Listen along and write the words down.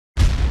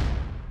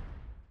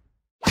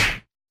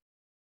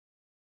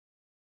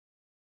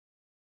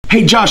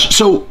Hey Josh,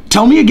 so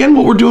tell me again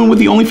what we're doing with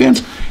the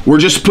OnlyFans. We're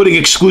just putting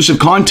exclusive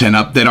content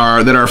up that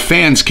our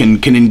fans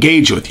can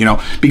engage with, you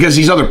know, because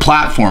these other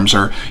platforms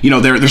are, you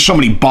know, there's so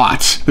many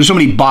bots. There's so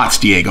many bots,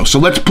 Diego. So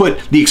let's put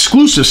the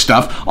exclusive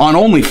stuff on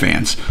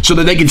OnlyFans so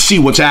that they can see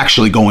what's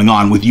actually going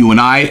on with you and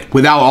I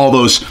without all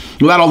those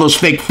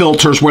fake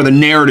filters where the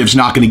narrative's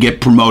not going to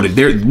get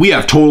promoted. We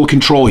have total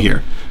control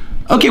here.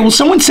 Okay, well,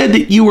 someone said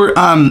that you were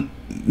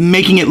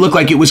making it look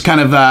like it was kind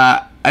of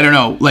I don't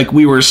know, like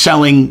we were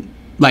selling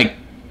like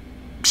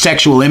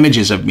sexual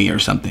images of me or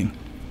something.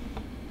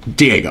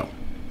 Diego,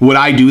 would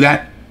I do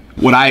that?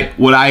 Would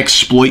I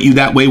exploit you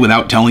that way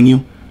without telling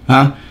you?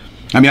 Huh?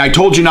 I mean, I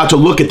told you not to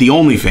look at the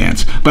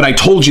OnlyFans, but I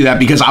told you that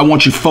because I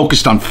want you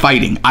focused on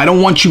fighting. I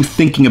don't want you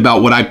thinking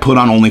about what I put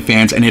on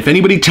OnlyFans. And if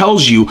anybody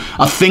tells you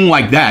a thing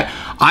like that,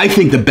 I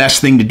think the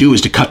best thing to do is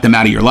to cut them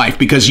out of your life,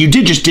 because you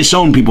did just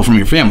disown people from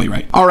your family,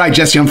 right? All right,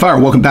 Jesse on Fire,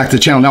 welcome back to the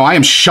channel. Now, I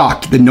am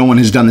shocked that no one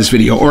has done this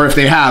video, or if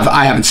they have,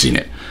 I haven't seen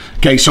it.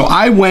 Okay, so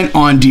I went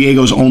on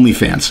Diego's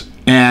OnlyFans,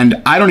 and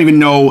I don't even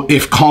know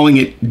if calling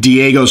it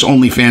Diego's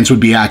OnlyFans would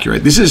be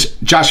accurate. This is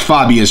Josh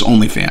Fabia's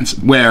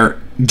OnlyFans, where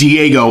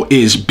Diego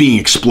is being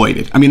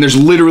exploited. I mean, there's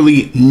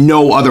literally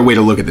no other way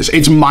to look at this.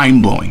 It's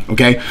mind-blowing,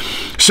 okay?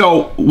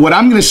 So what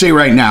I'm gonna say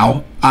right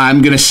now,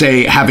 I'm gonna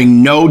say,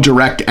 having no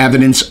direct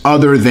evidence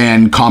other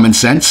than common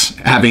sense,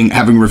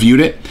 having reviewed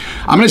it,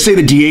 I'm gonna say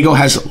that Diego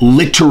has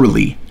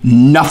literally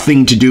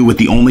nothing to do with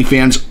the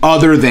OnlyFans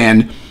other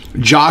than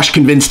Josh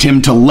convinced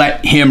him to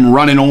let him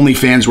run an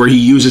OnlyFans where he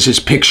uses his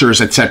pictures,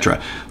 etc.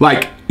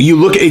 Like, you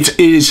look,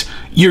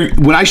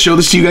 when I show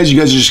this to you guys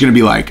are just gonna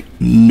be like,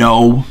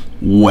 no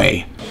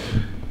way.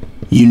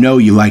 You know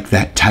you like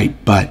that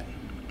tight butt.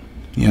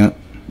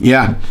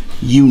 Yeah,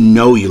 you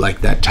know you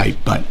like that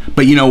tight butt.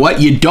 But you know what?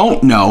 You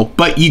don't know,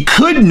 but you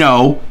could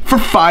know for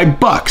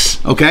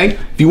 $5, okay?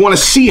 If you want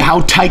to see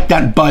how tight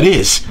that butt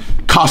is,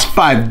 it costs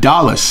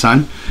 $5,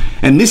 son.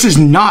 And this is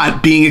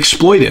not being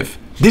exploitive.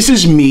 This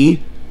is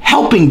me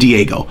helping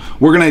Diego.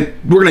 We're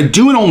gonna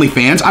do an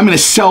OnlyFans. I'm gonna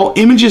sell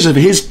images of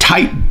his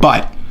tight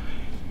butt,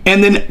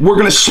 and then we're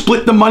gonna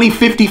split the money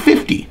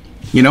 50-50.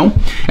 You know,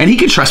 and he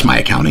can trust my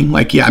accounting.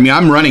 Like, yeah, I mean,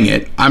 I'm running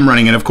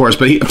it, of course,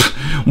 but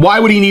why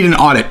would he need an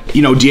audit?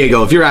 You know,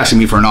 Diego, if you're asking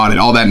me for an audit,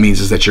 all that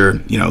means is that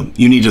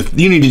you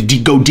need to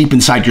go deep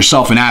inside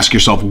yourself and ask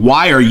yourself,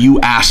 why are you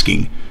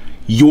asking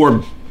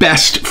your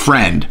best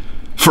friend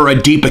for a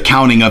deep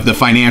accounting of the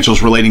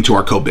financials relating to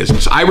our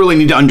co-business? I really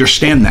need to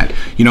understand that,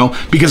 you know,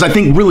 because I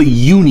think really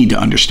you need to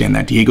understand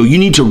that, Diego. You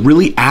need to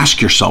really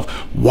ask yourself,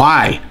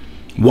 why?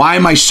 Why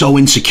am I so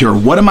insecure?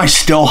 What am I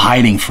still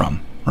hiding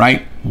from,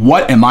 right?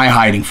 What am I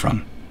hiding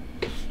from?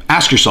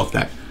 Ask yourself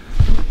that,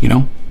 you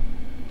know?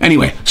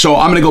 Anyway, so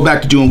I'm gonna go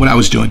back to doing what I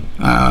was doing.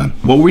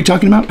 What were we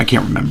talking about? I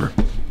can't remember.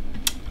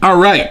 All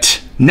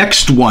right,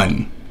 next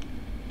one.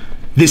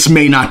 This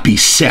may not be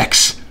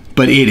sex,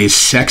 but it is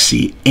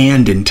sexy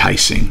and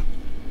enticing.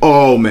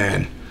 Oh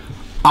man,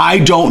 I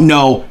don't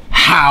know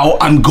how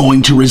I'm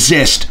going to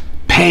resist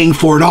paying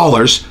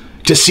 $4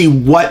 to see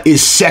what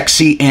is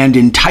sexy and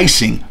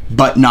enticing,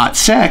 but not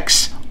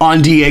sex,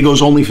 on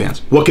Diego's OnlyFans.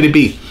 What could it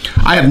be?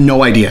 I have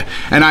no idea.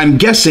 And I'm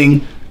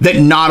guessing that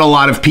not a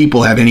lot of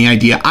people have any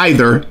idea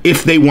either,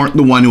 if they weren't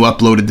the one who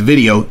uploaded the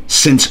video,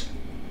 since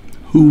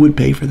who would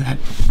pay for that?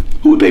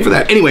 Who would pay for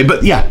that? Anyway,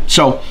 but yeah,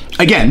 so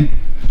again,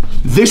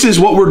 this is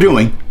what we're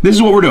doing. This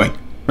is what we're doing,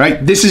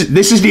 right? This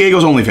is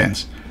Diego's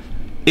OnlyFans.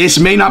 This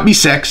may not be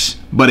sex,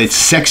 but it's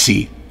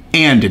sexy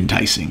and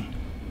enticing.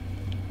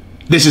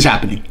 This is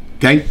happening,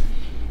 okay?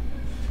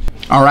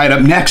 All right,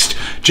 up next,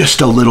 just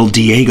a little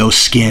Diego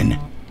skin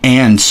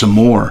and some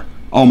more.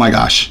 Oh my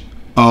gosh.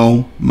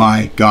 Oh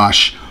my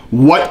gosh.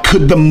 What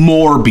could the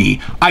more be?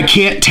 I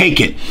can't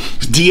take it.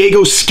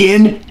 Diego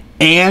skin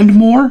and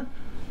more?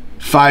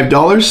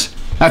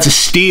 $5? That's a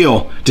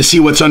steal to see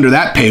what's under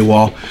that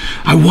paywall.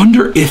 I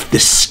wonder if the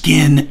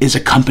skin is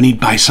accompanied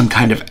by some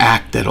kind of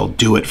act that'll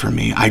do it for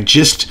me. I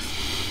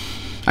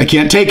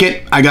can't take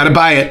it. I gotta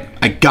buy it.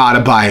 I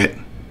gotta buy it.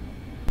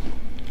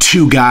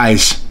 Two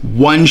guys,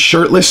 one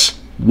shirtless,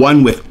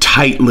 one with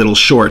tight little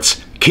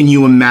shorts. Can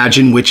you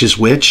imagine which is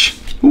which?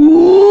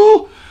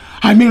 Ooh,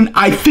 I mean,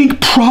 I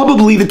think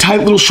probably the tight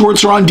little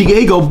shorts are on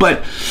Diego,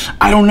 but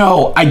I don't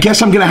know. I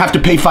guess I'm gonna have to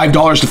pay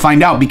 $5 to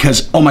find out,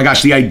 because, oh my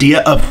gosh, the idea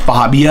of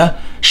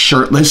Fabia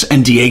shirtless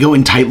and Diego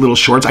in tight little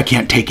shorts, I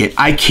can't take it.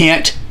 I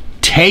can't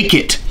take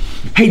it.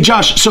 Hey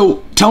Josh,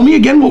 so tell me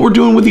again what we're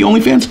doing with the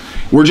OnlyFans.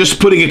 We're just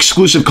putting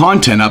exclusive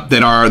content up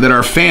that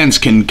our fans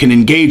can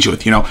engage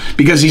with, you know,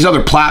 because these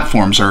other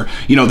platforms are,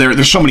 you know,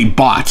 there's so many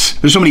bots.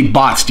 There's so many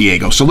bots,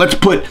 Diego. So let's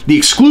put the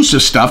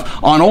exclusive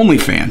stuff on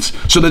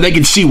OnlyFans so that they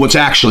can see what's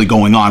actually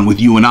going on with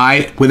you and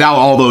I without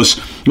all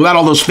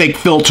those fake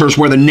filters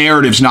where the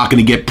narrative's not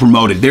going to get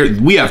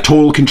promoted. We have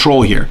total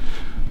control here.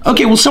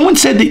 Okay, well, someone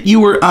said that you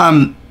were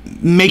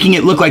making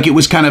it look like it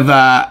was kind of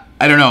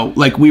I don't know,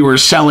 like we were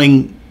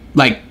selling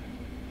like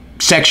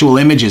sexual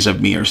images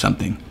of me or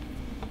something.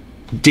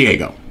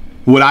 Diego,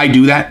 would I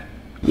do that?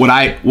 Would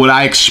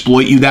I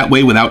exploit you that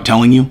way without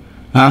telling you?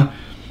 Huh?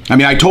 I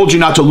mean, I told you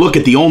not to look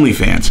at the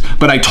OnlyFans,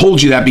 but I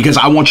told you that because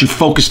I want you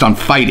focused on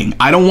fighting.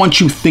 I don't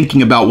want you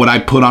thinking about what I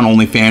put on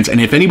OnlyFans.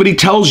 And if anybody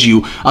tells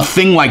you a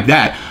thing like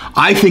that,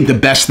 I think the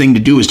best thing to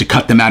do is to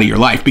cut them out of your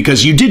life,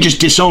 because you did just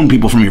disown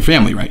people from your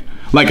family, right?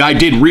 Like I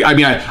did.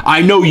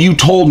 I know you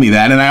told me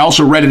that, and I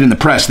also read it in the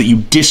press that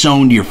you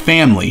disowned your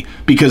family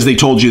because they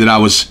told you that I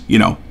was, you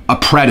know, a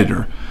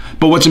predator.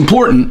 But what's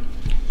important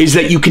is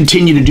that you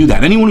continue to do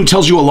that. Anyone who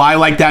tells you a lie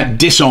like that,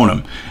 disown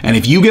them. And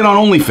if you get on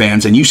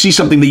OnlyFans and you see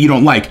something that you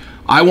don't like,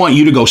 I want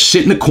you to go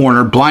sit in the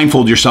corner,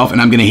 blindfold yourself,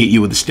 and I'm going to hit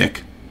you with a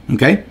stick.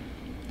 Okay?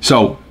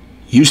 So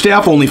you stay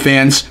off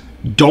OnlyFans.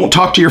 Don't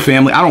talk to your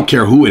family. I don't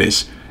care who it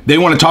is. They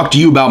want to talk to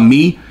you about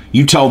me.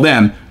 You tell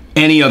them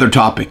any other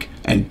topic.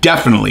 And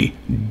definitely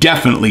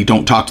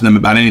don't talk to them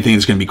about anything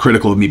that's going to be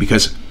critical of me,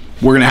 because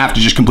we're going to have to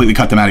just completely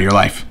cut them out of your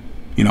life.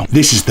 You know,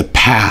 this is the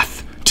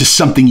path to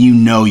something you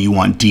know you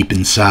want deep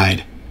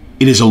inside.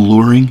 It is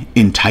alluring,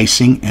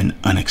 enticing, and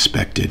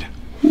unexpected.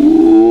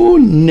 Ooh,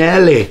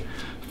 Nelly.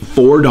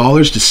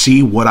 $4 to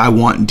see what I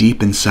want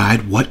deep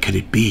inside. What could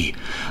it be?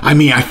 I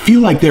mean, I feel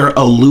like they're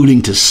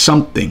alluding to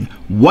something.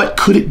 What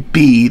could it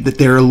be that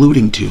they're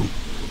alluding to?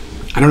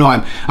 I don't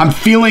know. I'm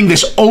feeling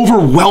this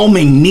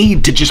overwhelming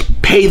need to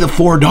just pay the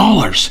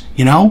 $4,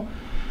 you know?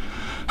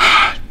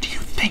 Do you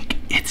think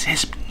it's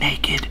his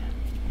naked?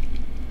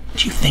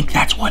 Do you think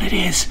that's what it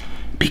is?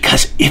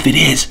 Because if it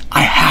is,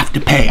 I have to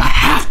pay. I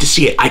have to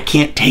see it. I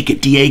can't take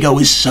it. Diego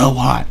is so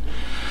hot.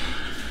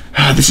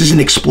 This isn't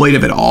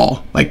exploitive at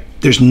all. Like,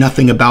 there's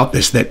nothing about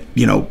this that,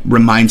 you know,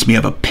 reminds me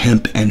of a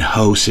pimp and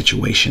hoe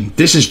situation.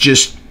 This is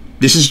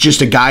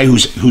just a guy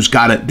who's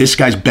got this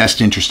guy's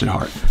best interest at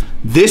heart.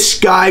 This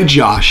guy,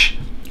 Josh,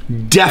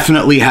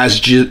 definitely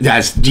has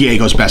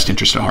Diego's best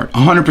interest at heart.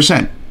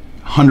 100%.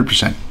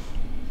 100%.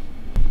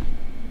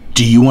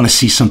 Do you want to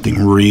see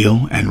something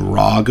real and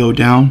raw go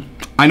down?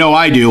 I know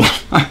I do.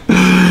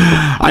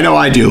 I know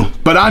I do.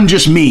 But I'm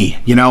just me,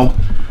 you know?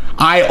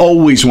 I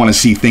always want to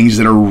see things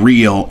that are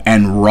real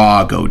and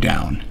raw go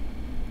down.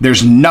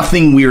 There's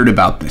nothing weird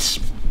about this.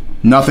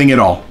 Nothing at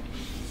all.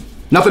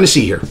 Nothing to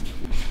see here.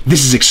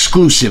 This is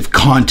exclusive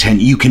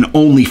content you can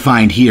only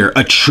find here.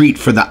 A treat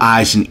for the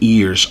eyes and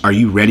ears. Are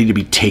you ready to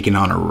be taken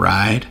on a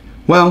ride?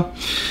 Well,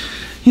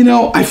 you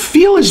know, I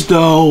feel as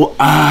though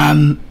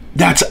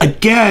that's,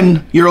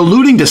 again, you're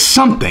alluding to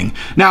something.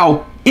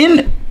 Now,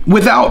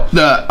 without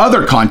the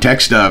other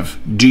context of,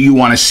 do you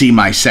want to see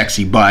my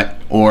sexy butt?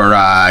 Or,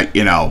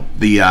 you know,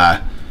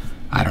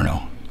 I don't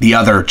know, the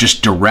other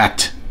just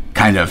direct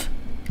kind of,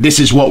 this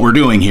is what we're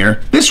doing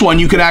here. This one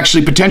you could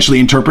actually potentially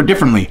interpret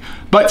differently.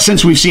 But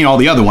since we've seen all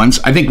the other ones,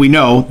 I think we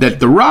know that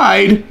the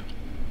ride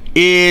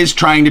is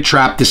trying to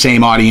trap the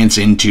same audience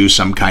into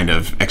some kind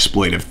of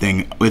exploitive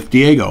thing with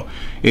Diego.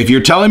 If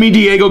you're telling me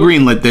Diego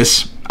greenlit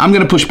this, I'm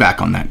going to push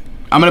back on that.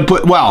 I'm going to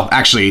put, well,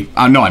 actually,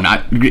 no, I'm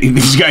not.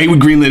 This guy, he would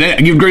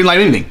greenlight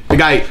anything. The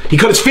guy, he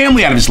cut his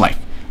family out of his life,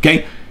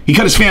 okay? He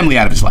cut his family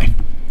out of his life.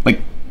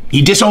 Like,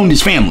 he disowned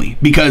his family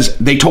because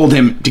they told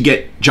him to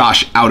get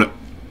Josh out of...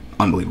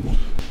 Unbelievable.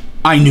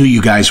 I knew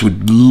you guys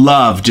would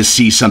love to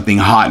see something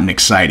hot and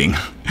exciting.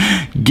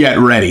 Get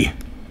ready.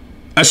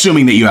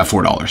 Assuming that you have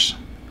 $4.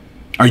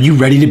 Are you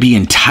ready to be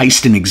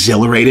enticed and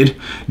exhilarated?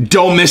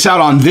 Don't miss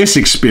out on this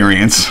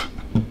experience.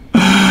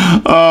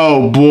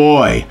 Oh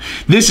boy.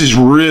 This is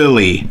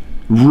really,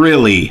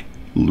 really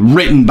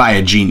written by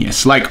a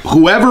genius. Like,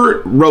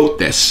 whoever wrote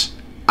this,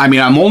 I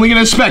mean, I'm only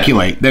going to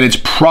speculate that it's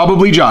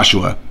probably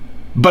Joshua,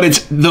 but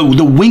it's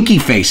the winky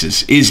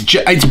faces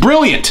it's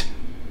brilliant.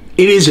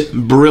 It is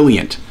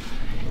brilliant.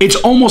 It's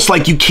almost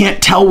like you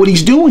can't tell what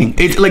he's doing.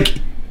 It's like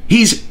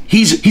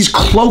he's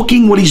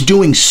cloaking what he's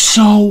doing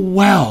so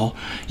well.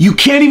 You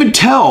can't even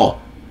tell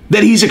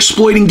that he's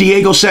exploiting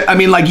Diego. I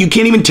mean, like, you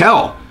can't even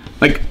tell.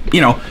 Like, you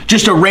know,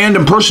 just a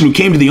random person who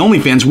came to the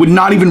OnlyFans would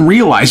not even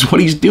realize what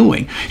he's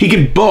doing. He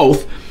could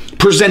both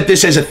present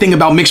this as a thing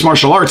about mixed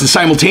martial arts and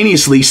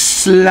simultaneously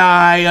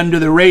slide under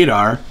the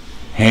radar.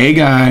 Hey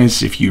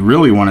guys, if you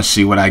really want to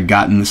see what I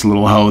got in this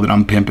little hoe that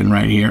I'm pimping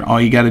right here,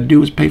 all you got to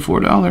do is pay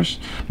 $4.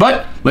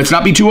 But let's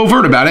not be too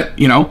overt about it,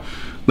 you know.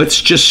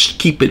 Let's just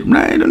keep it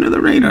right under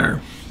the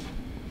radar.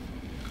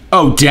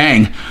 Oh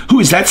dang, who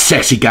is that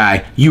sexy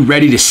guy? You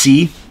ready to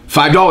see?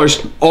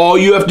 $5. All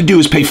you have to do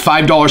is pay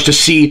 $5 to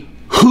see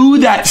who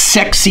that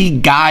sexy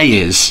guy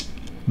is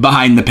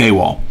behind the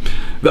paywall.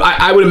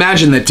 I would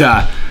imagine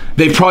that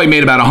they probably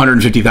made about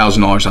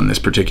 $150,000 on this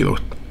particular.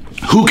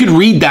 Who could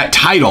read that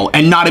title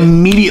and not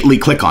immediately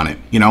click on it,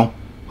 you know?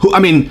 I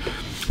mean,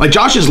 like,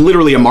 Josh is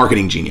literally a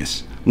marketing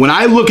genius. When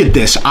I look at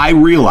this, I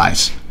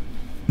realize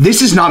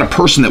this is not a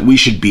person that we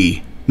should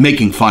be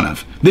making fun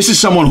of. This is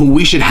someone who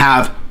we should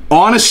have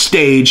on a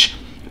stage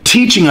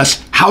teaching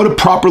us how to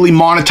properly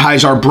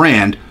monetize our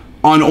brand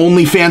on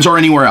OnlyFans or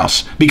anywhere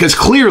else. Because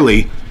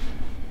clearly,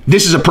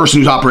 this is a person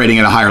who's operating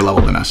at a higher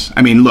level than us.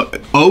 I mean, look,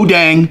 oh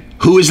dang,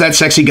 who is that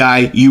sexy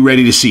guy you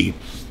ready to see?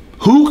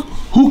 Who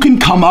can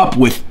come up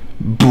with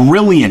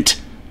brilliant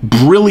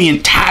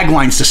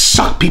taglines to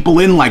suck people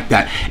in like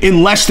that,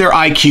 unless their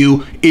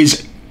IQ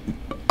is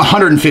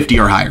 150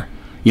 or higher,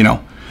 you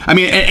know? I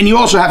mean, and you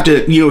also have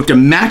to, you know, to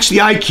match the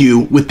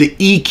IQ with the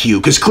EQ,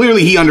 because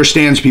clearly he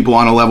understands people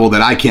on a level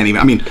that I can't even.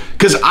 I mean,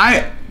 because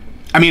I'm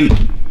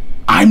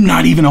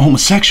not even a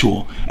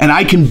homosexual, and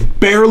I can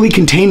barely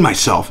contain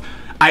myself.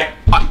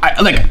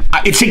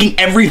 It's taking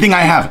everything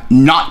I have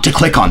not to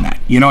click on that.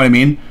 You know what I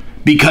mean?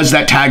 Because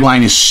that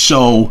tagline is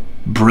so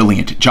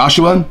brilliant.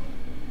 Joshua,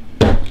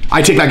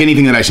 I take back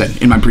anything that I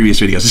said in my previous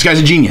videos. This guy's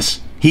a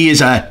genius. He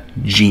is a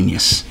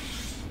genius.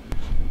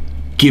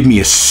 Give me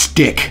a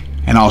stick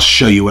and I'll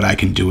show you what I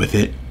can do with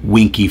it.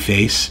 Winky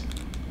face.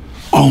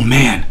 Oh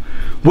man.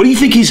 What do you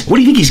think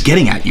he's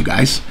getting at, you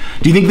guys?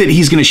 Do you think that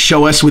he's gonna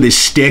show us with his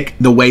stick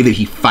the way that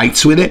he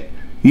fights with it?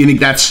 You think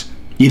that's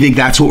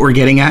what we're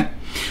getting at?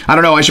 I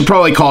don't know. I should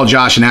probably call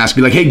Josh and ask,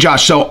 be like, hey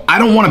Josh, so I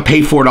don't want to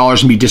pay $4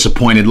 and be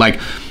disappointed. Like,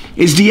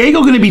 is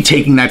Diego going to be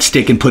taking that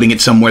stick and putting it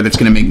somewhere that's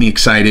going to make me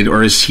excited,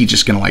 or is he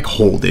just going to like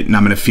hold it and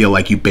I'm going to feel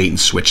like you bait and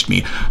switched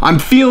me? I'm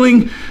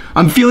feeling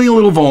a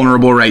little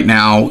vulnerable right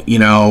now, you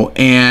know,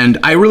 and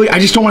I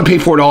just don't want to pay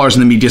 $4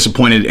 and then be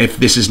disappointed if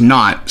this is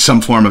not some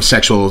form of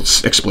sexual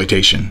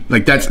exploitation.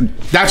 Like that's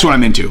what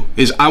I'm into,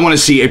 is I want to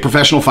see a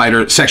professional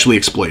fighter sexually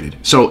exploited.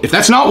 So if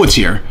that's not what's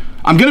here,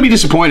 I'm going to be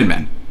disappointed,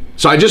 man.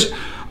 So I just,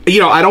 you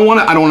know, I don't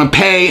want to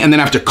pay and then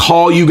have to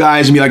call you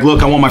guys and be like,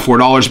 look, I want my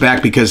 $4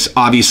 back because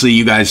obviously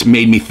you guys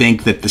made me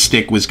think that the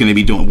stick was going to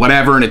be doing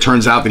whatever, and it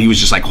turns out that he was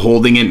just like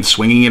holding it and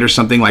swinging it or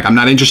something. Like, I'm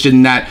not interested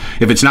in that.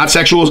 If it's not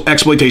sexual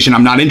exploitation,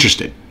 I'm not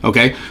interested.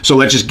 Okay, so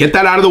let's just get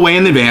that out of the way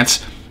in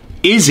advance.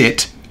 Is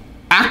it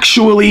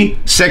actually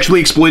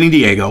sexually exploiting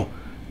Diego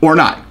or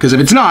not? Because if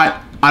it's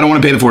not, I don't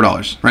want to pay the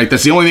 $4, right?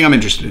 That's the only thing I'm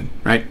interested in,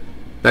 right?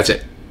 That's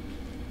it.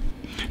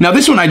 Now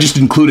this one I just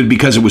included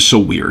because it was so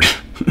weird.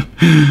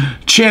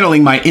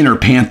 Channeling my inner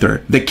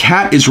panther. The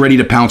cat is ready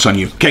to pounce on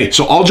you. Okay,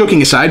 so all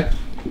joking aside,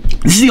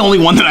 this is the only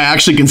one that I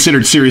actually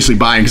considered seriously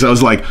buying, because I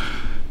was like,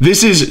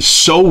 this is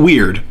so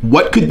weird.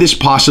 What could this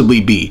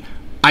possibly be?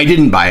 I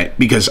didn't buy it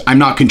because I'm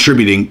not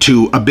contributing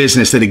to a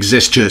business that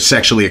exists to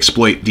sexually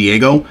exploit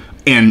Diego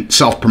and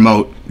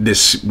self-promote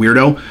this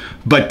weirdo.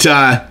 But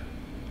I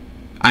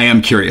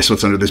am curious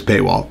what's under this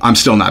paywall. I'm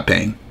still not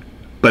paying,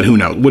 but who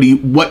knows?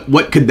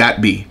 What could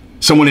that be?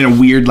 Someone in a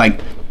weird, like,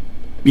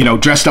 you know,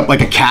 dressed up like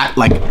a cat,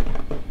 like,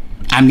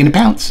 I'm gonna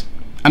pounce.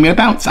 I'm gonna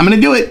pounce. I'm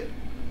gonna do it.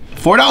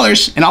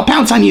 $4 and I'll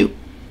pounce on you.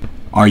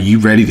 Are you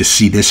ready to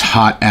see this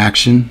hot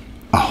action?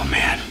 Oh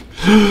man.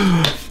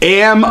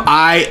 Am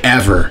I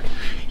ever?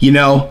 You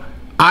know,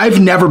 I've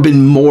never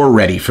been more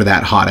ready for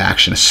that hot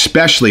action,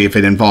 especially if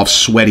it involves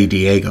sweaty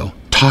Diego.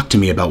 Talk to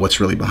me about what's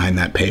really behind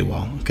that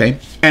paywall, okay?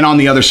 And on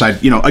the other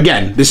side, you know,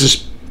 again, this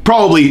is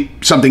probably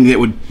something that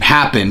would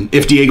happen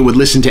if Diego would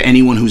listen to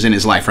anyone who's in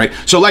his life, right?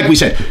 So like we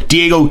said,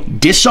 Diego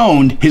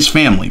disowned his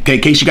family, okay?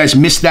 In case you guys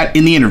missed that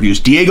in the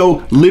interviews,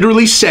 Diego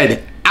literally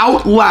said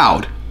out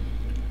loud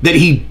that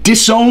he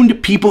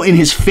disowned people in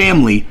his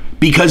family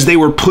because they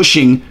were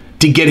pushing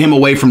to get him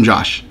away from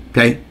Josh,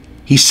 okay?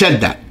 He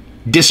said that,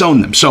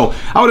 disowned them. So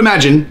I would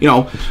imagine, you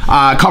know,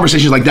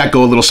 conversations like that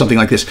go a little something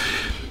like this.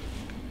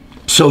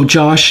 So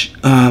Josh,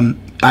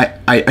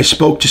 I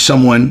spoke to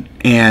someone,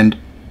 and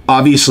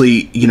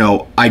obviously, you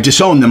know, I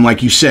disowned them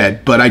like you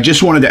said, but I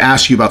just wanted to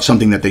ask you about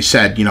something that they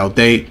said. You know,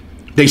 they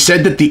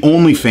said that the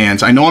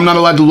OnlyFans, I know I'm not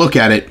allowed to look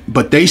at it,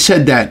 but they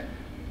said that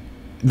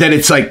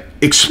it's like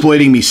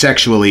exploiting me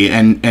sexually,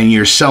 and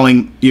you're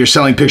selling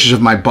pictures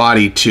of my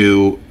body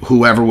to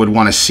whoever would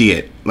want to see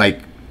it. Like,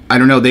 I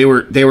don't know, they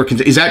were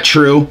is that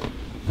true?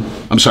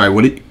 I'm sorry,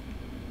 what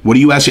are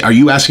you asking? Are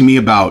you asking me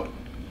about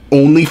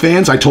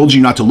OnlyFans? I told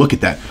you not to look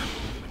at that.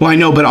 Well, I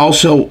know, but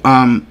also,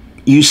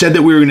 you said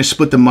that we were going to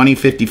split the money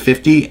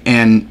 50-50,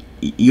 and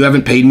you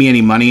haven't paid me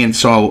any money, and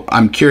so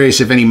I'm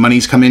curious if any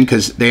money's come in,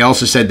 because they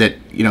also said that,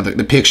 you know,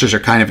 the pictures are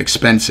kind of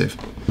expensive.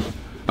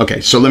 Okay,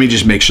 so let me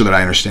just make sure that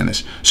I understand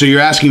this. So you're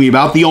asking me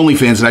about the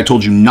OnlyFans that I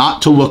told you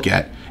not to look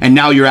at, and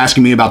now you're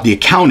asking me about the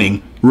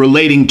accounting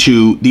relating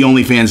to the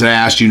OnlyFans that I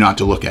asked you not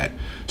to look at.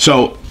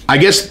 So I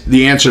guess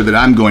the answer that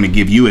I'm going to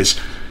give you is,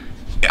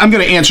 I'm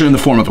going to answer in the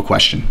form of a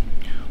question.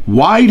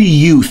 Why do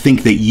you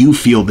think that you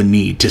feel the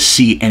need to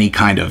see any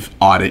kind of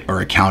audit or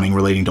accounting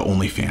relating to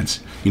OnlyFans?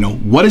 You know,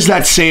 what does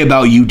that say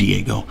about you,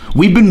 Diego?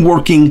 We've been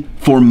working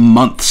for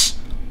months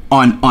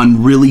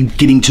on really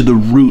getting to the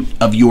root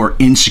of your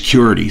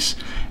insecurities.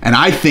 And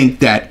I think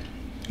that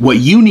what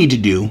you need to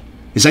do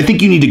is, I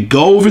think you need to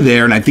go over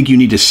there, and I think you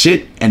need to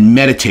sit and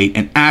meditate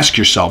and ask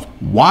yourself,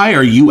 why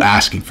are you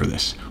asking for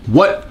this?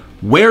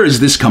 Where is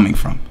this coming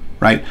from?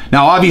 Right?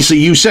 Now, obviously,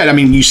 you said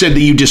that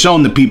you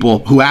disowned the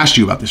people who asked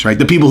you about this, right?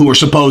 The people who are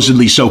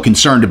supposedly so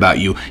concerned about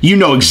you. You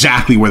know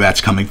exactly where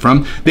that's coming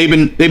from. They've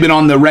been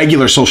on the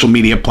regular social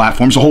media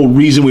platforms. The whole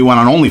reason we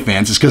went on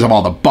OnlyFans is because of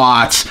all the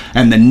bots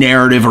and the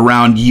narrative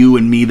around you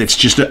and me that's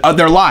just,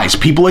 they're lies.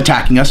 People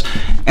attacking us,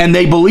 and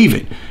they believe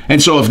it.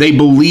 And so if they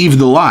believe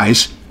the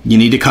lies, you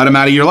need to cut them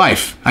out of your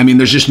life. I mean,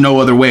 there's just no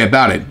other way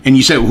about it. And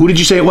you said, who did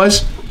you say it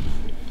was?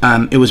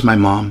 It was my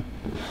mom.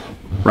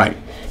 Right.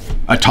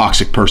 A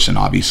toxic person,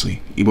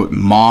 obviously.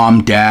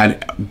 Mom,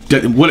 dad,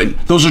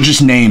 those are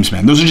just names,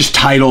 man. Those are just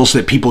titles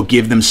that people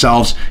give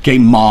themselves. Okay,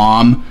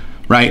 mom,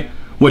 right?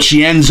 What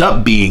she ends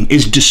up being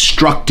is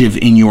destructive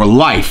in your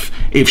life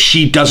if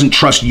she doesn't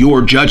trust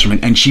your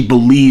judgment and she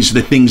believes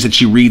the things that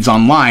she reads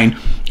online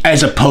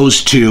as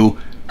opposed to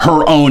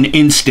her own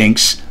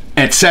instincts,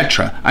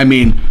 etc. I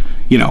mean,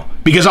 you know,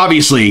 because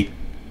obviously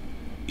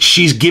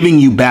she's giving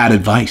you bad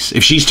advice.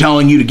 If she's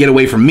telling you to get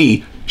away from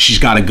me, she's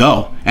got to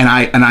go. And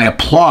I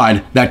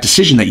applaud that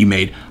decision that you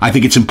made. I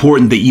think it's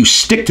important that you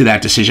stick to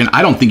that decision.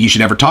 I don't think you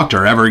should ever talk to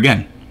her ever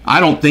again. I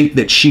don't think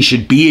that she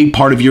should be a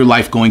part of your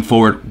life going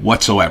forward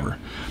whatsoever.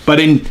 But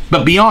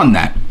beyond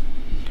that,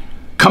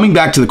 coming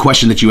back to the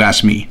question that you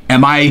asked me,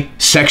 am I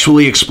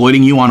sexually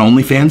exploiting you on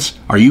OnlyFans?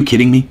 Are you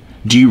kidding me?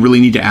 Do you really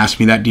need to ask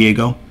me that,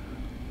 Diego?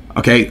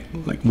 Okay,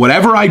 like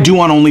whatever I do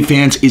on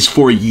OnlyFans is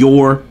for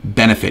your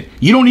benefit.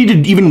 You don't need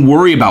to even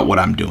worry about what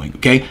I'm doing,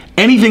 okay?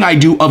 Anything I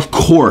do, of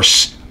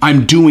course,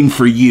 I'm doing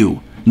for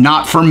you,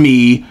 not for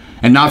me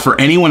and not for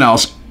anyone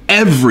else.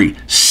 Every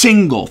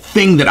single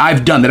thing that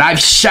I've done, that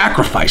I've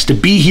sacrificed to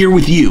be here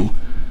with you,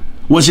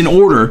 was in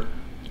order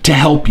to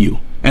help you.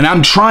 And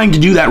I'm trying to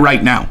do that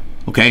right now,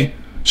 okay?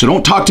 So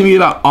don't talk to me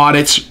about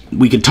audits.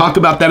 We could talk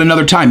about that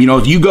another time. You know,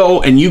 if you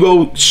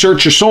go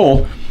search your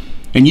soul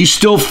and you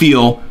still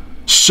feel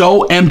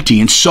so empty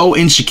and so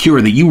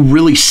insecure that you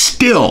really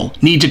still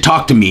need to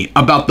talk to me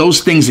about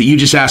those things that you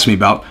just asked me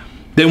about,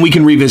 then we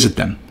can revisit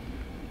them.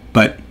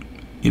 But,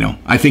 you know,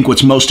 I think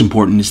what's most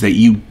important is that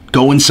you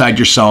go inside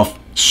yourself,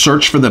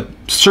 search for the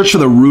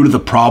root of the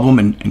problem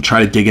and try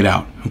to dig it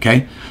out,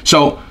 okay?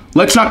 So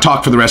let's not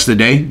talk for the rest of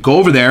the day. Go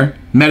over there,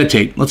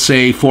 meditate, let's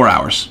say 4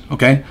 hours,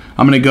 okay?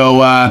 I'm gonna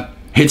go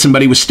hit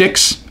somebody with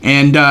sticks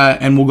and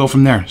we'll go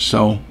from there.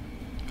 So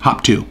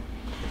hop 2.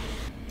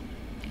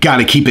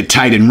 Gotta keep it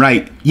tight and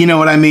right. You know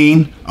what I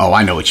mean? Oh,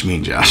 I know what you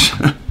mean, Josh.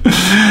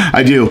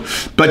 I do.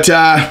 But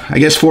I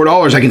guess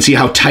 $4, I can see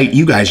how tight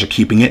you guys are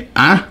keeping it,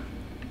 huh?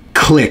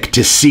 Click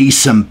to see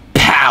some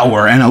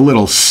power and a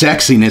little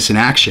sexiness in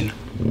action.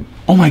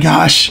 Oh my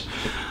gosh.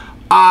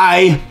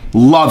 I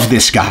love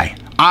this guy.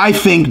 I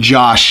think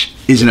Josh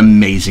is an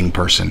amazing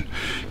person.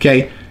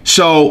 Okay,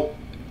 so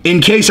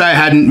in case I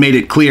hadn't made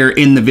it clear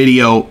in the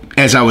video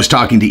as I was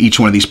talking to each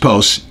one of these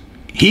posts,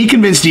 he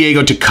convinced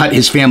Diego to cut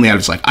his family out of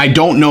his life. I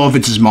don't know if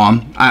it's his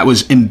mom. It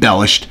was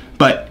embellished,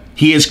 but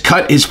he has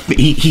cut his,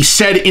 he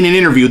said in an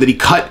interview that he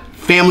cut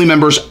family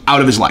members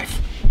out of his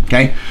life.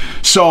 Okay,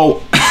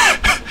 so,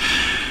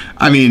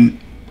 I mean,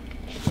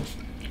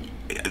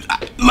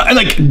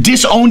 like,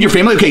 disowned your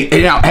family.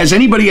 Okay, now, has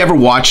anybody ever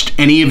watched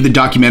any of the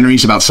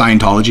documentaries about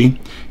Scientology?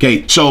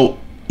 Okay, so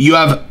you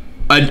have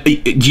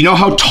do you know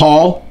how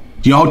tall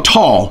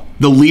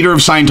the leader of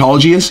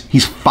Scientology is?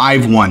 He's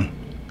 5'1",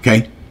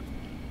 okay?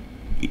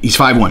 He's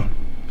 5'1",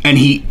 and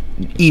he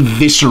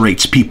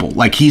eviscerates people.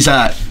 Like, he's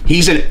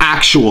an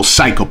actual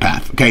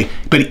psychopath, okay?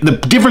 But the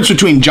difference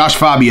between Josh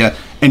Fabia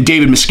and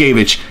David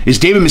Miscavige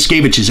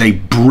is a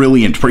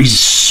brilliant, he's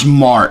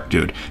smart,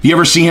 dude. If you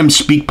ever see him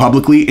speak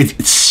publicly,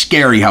 it's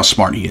scary how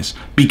smart he is,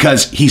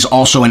 because he's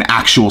also an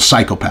actual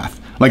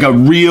psychopath. Like a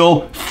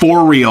real,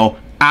 for real,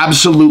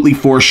 absolutely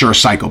for sure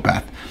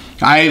psychopath.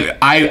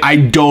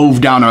 I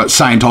dove down a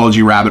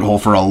Scientology rabbit hole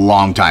for a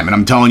long time, and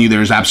I'm telling you,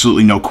 there's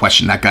absolutely no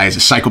question that guy is a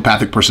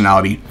psychopathic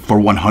personality for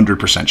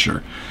 100%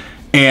 sure.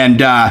 And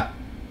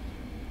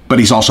but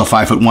he's also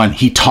 5'1".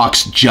 He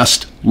talks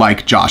just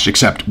like Josh,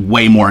 except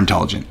way more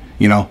intelligent.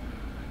 You know,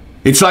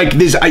 it's like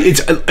this.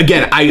 It's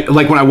again,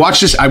 like when I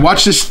watched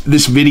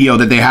this video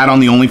that they had on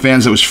the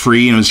OnlyFans that was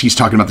free, and he's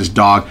talking about this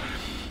dog,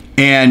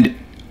 and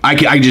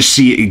I just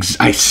see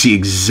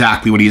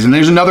exactly what he is. And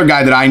there's another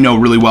guy that I know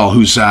really well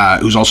who's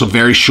also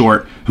very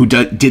short, who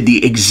did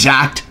the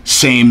exact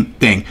same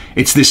thing.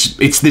 It's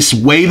this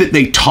way that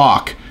they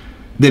talk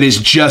that is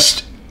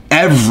just,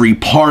 every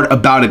part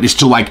about it is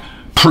to like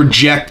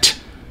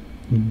project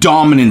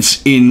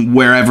dominance in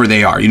wherever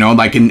they are, you know,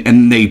 like, and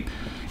then they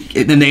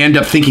end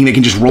up thinking they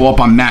can just roll up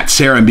on Matt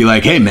Serra and be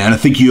like, hey man, I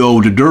think you owe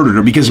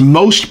to because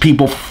most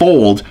people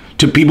fold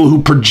to people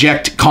who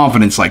project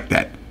confidence like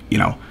that, you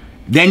know.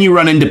 Then you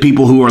run into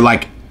people who are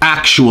like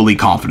actually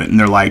confident, and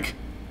they're like,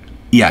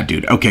 yeah,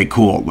 dude, okay,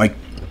 cool. Like,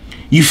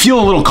 you feel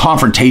a little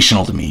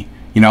confrontational to me,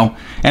 you know?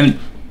 And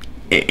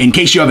in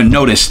case you haven't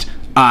noticed,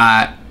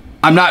 I'm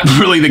not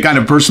really the kind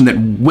of person that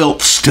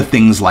wilts to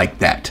things like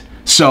that.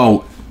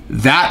 So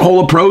that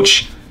whole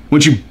approach,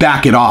 once you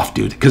back it off,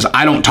 dude, because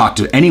I don't talk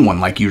to anyone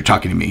like you're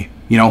talking to me.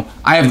 You know,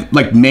 I have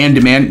like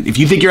man-to-man. If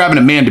you think you're having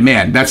a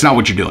man-to-man, that's not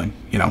what you're doing,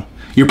 you know?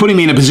 You're putting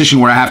me in a position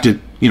where I have to,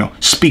 you know,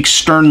 speak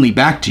sternly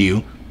back to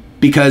you,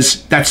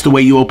 because that's the way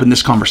you open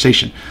this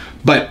conversation.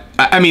 But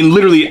I mean,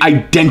 literally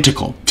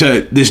identical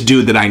to this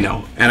dude that I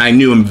know, and I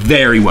knew him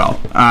very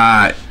well.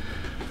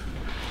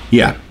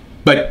 Yeah,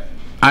 but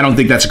I don't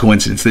think that's a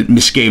coincidence that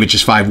Miscavige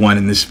is 5'1"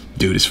 and this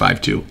dude is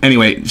 5'2".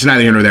 Anyway, it's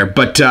neither here nor there.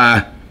 But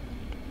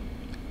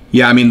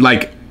yeah, I mean,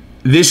 like,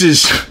 this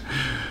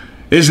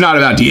is not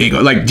about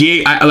Diego. Like,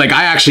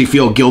 I actually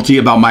feel guilty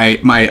about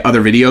my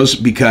other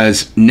videos,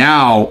 because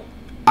now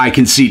I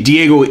can see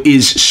Diego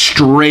is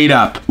straight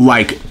up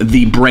like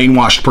the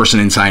brainwashed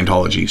person in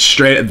Scientology.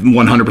 Straight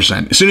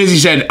 100%. As soon as he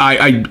said,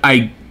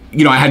 I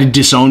you know, I had to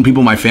disown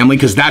people in my family,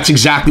 because that's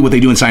exactly what they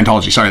do in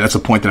Scientology. Sorry, that's the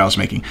point that I was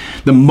making.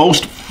 The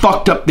most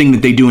fucked up thing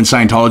that they do in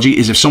Scientology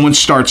is if someone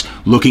starts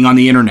looking on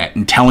the internet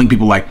and telling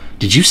people like,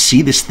 did you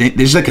see this thing?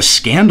 There's like a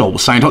scandal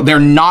with Scientology. They're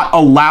not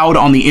allowed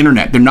on the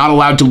internet. They're not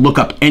allowed to look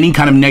up any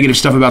kind of negative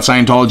stuff about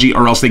Scientology,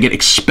 or else they get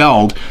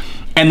expelled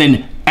and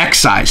then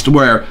excised,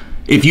 where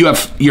if you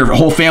have your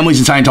whole family's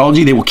in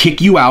Scientology, they will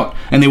kick you out,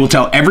 and they will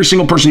tell every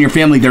single person in your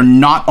family they're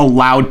not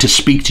allowed to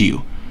speak to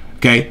you.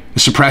 Okay? A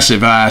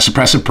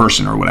suppressive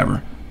person or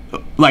whatever.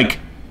 Like,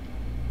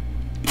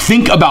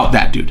 think about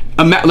that, dude.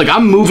 Like,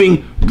 I'm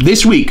moving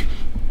this week.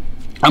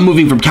 I'm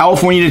moving from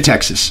California to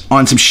Texas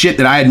on some shit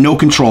that I had no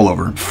control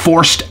over,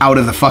 forced out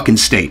of the fucking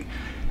state.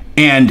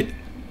 And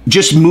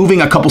just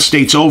moving a couple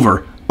states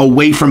over,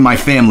 away from my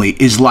family,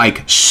 is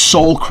like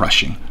soul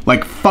crushing,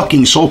 like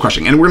fucking soul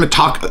crushing. And we're gonna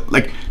talk,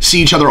 like,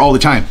 see each other all the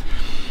time.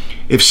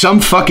 If some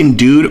fucking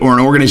dude or an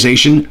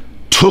organization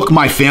took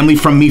my family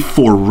from me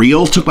for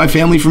real, took my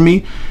family from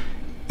me,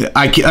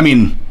 I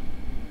mean,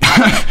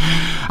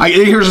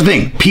 here's the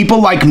thing: people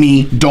like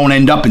me don't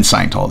end up in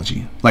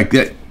Scientology. Like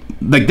that.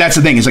 Like, that's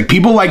the thing. It's like,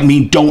 people like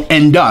me don't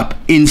end up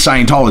in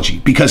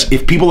Scientology, because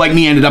if people like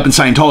me ended up in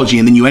Scientology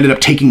and then you ended up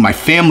taking my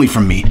family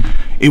from me,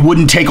 it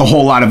wouldn't take a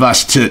whole lot of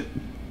us to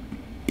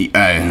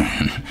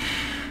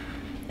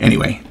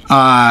anyway,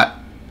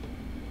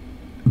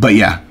 but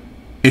yeah,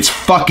 it's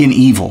fucking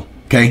evil.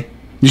 Okay,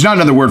 there's not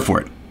another word for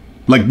it.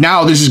 Like,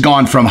 now this has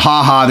gone from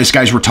haha, this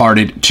guy's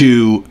retarded,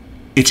 to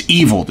it's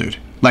evil, dude.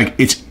 Like,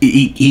 it's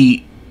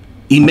he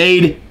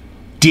made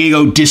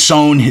Diego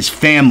disown his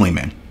family,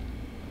 man.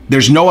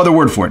 There's no other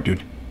word for it,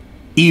 dude.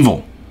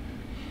 Evil.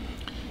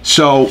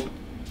 So,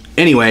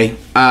 anyway,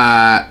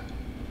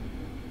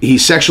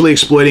 he's sexually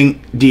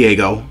exploiting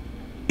Diego,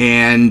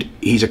 and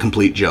he's a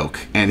complete joke.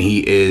 And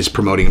he is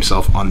promoting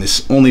himself on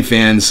this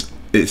OnlyFans.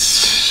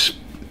 This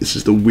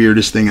is the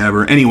weirdest thing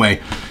ever.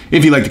 Anyway,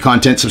 if you like the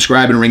content,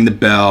 subscribe and ring the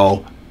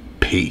bell.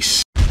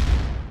 Peace.